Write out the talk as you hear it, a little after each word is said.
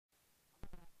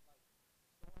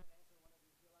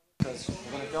because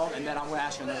we're going to film, and then I'm going to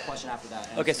ask you another question after that.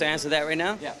 Okay, so answer that right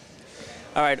now? Yeah.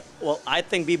 All right. Well, I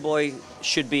think b-boy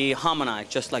should be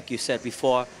harmonized, just like you said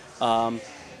before.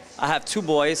 I have two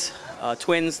boys,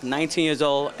 twins, 19 years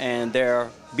old, and they're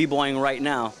b-boying right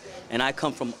now. And I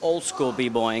come from old school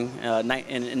b-boying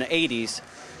in the 80s.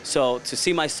 So to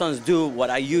see my sons do what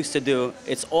I used to do,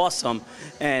 it's awesome.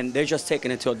 And they're just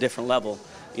taking it to a different level.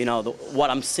 You know, what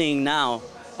I'm seeing now,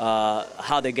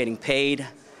 how they're getting paid,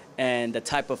 and the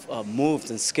type of moves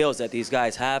and skills that these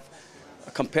guys have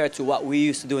compared to what we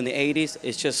used to do in the 80s,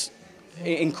 it's just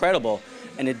incredible.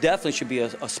 And it definitely should be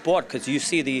a sport, because you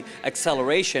see the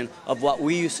acceleration of what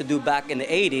we used to do back in the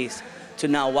 80s to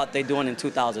now what they're doing in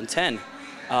 2010.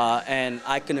 And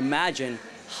I can imagine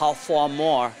how far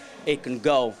more it can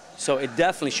go. So it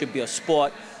definitely should be a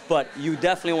sport, but you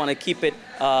definitely want to keep it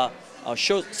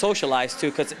socialized too,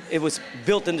 because it was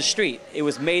built in the street. It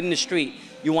was made in the street.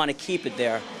 You want to keep it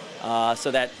there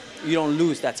so that you don't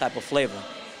lose that type of flavor.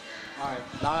 All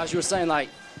right. Now, as you were saying, like,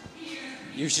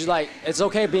 you should, like, it's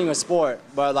okay being a sport,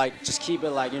 but, like, just keep it,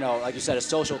 like, you know, like you said, a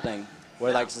social thing,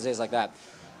 where, like, it's like that.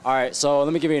 All right, so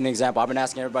let me give you an example. I've been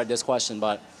asking everybody this question,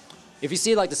 but if you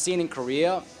see, like, the scene in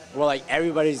Korea, where, like,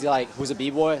 everybody's, like, who's a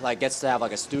b-boy, like, gets to have,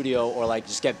 like, a studio or, like,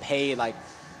 just get paid, like,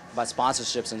 by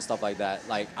sponsorships and stuff like that.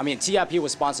 Like, I mean, TIP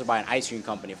was sponsored by an ice cream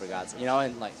company, for God's sake, you know,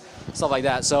 and, like, stuff like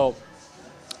that. So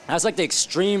that's, like, the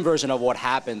extreme version of what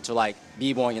happened to, like,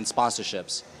 b-boying and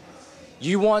sponsorships.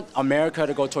 You want America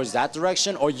to go towards that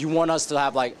direction, or you want us to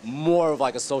have, like, more of,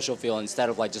 like, a social feel instead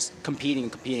of, like, just competing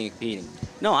and competing and competing?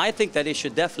 No, I think that it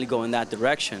should definitely go in that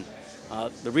direction.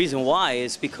 The reason why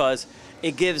is because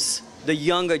it gives the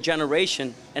younger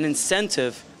generation an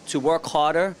incentive to work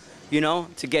harder, you know,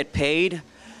 to get paid.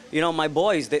 You know, my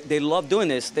boys, they love doing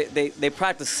this. They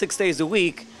practice 6 days a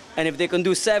week, and if they can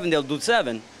do 7, they'll do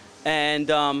 7.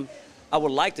 And I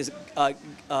would like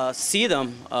to see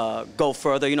them go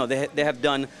further. You know, they have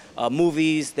done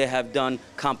movies, they have done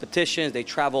competitions, they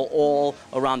travel all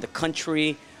around the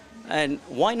country. And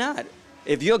why not?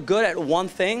 If you're good at one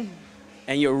thing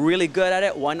and you're really good at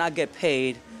it, why not get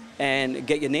paid and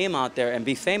get your name out there and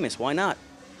be famous? Why not?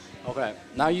 Okay.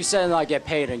 Now, you said, like, get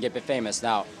paid and get famous.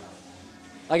 Now,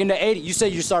 like in the 80s, you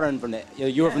said you started from the,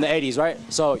 you were from the 80s, right?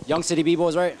 So, Young City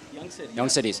B-Boys, right? Young City. Young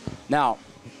Cities. Now,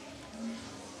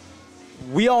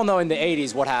 we all know in the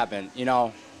 80s what happened. You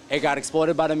know, it got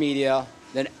exploited by the media,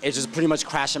 then it just pretty much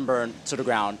crashed and burned to the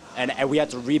ground, and we had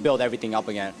to rebuild everything up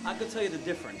again. I can tell you the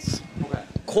difference. Okay.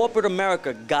 Corporate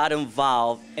America got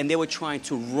involved, and they were trying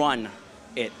to run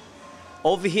it.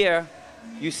 Over here,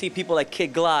 you see people like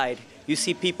Kid Glide, you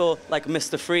see people like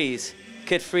Mr. Freeze,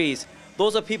 Kid Freeze.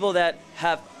 Those are people that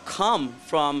have come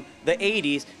from the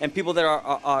 80s, and people that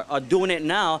are doing it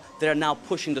now, that are now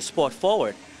pushing the sport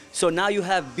forward. So now you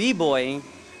have b-boying,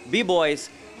 b-boys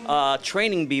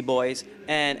training b-boys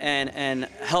and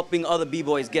helping other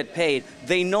b-boys get paid.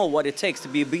 They know what it takes to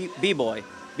be a b-boy.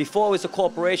 Before it was a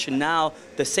corporation, now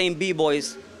the same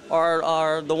b-boys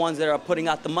are the ones that are putting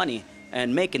out the money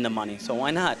and making the money, so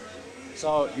why not?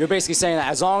 So you're basically saying that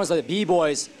as long as the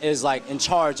b-boys is, like, in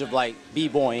charge of, like,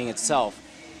 b-boying itself,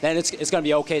 then it's going to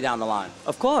be okay down the line.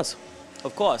 Of course,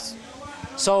 of course.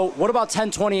 So what about 10,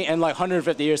 20, and, like,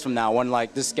 150 years from now, when,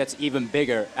 like, this gets even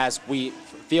bigger, as we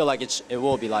feel like it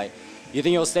will be? Like, you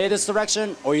think it'll stay this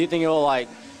direction, or you think it'll, like,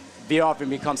 veer off and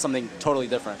become something totally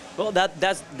different? Well,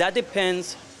 that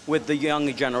depends with the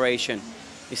younger generation.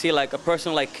 You see, like a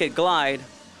person like Kid Glide,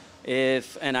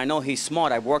 and I know he's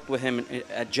smart, I've worked with him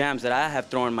at jams that I have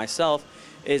thrown myself,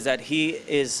 is that he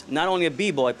is not only a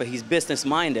b-boy, but he's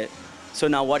business-minded. So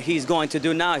now what he's going to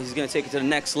do now, he's going to take it to the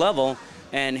next level,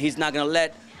 and he's not going to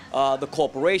let the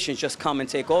corporations just come and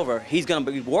take over. He's going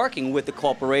to be working with the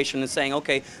corporation and saying,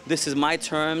 okay, this is my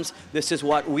terms, this is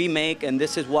what we make, and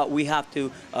this is what we have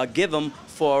to give them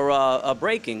for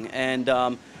breaking.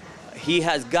 And he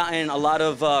has gotten a lot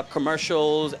of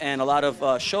commercials and a lot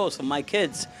of shows for my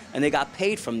kids, and they got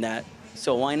paid from that,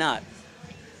 so why not?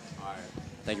 All right.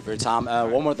 Thank you for your time.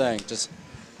 One more thing, just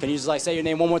can you just, like, say your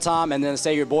name one more time and then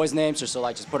say your boys' names, just so,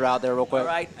 like, just put it out there real quick? All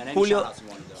right. And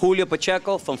Julio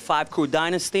Pacheco from 5 Crew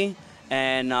Dynasty,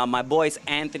 and my boys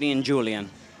Anthony and Julian.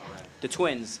 All right. The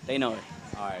twins, they know it.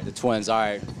 All right, the twins. All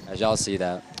right, as y'all see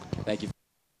that. Thank you.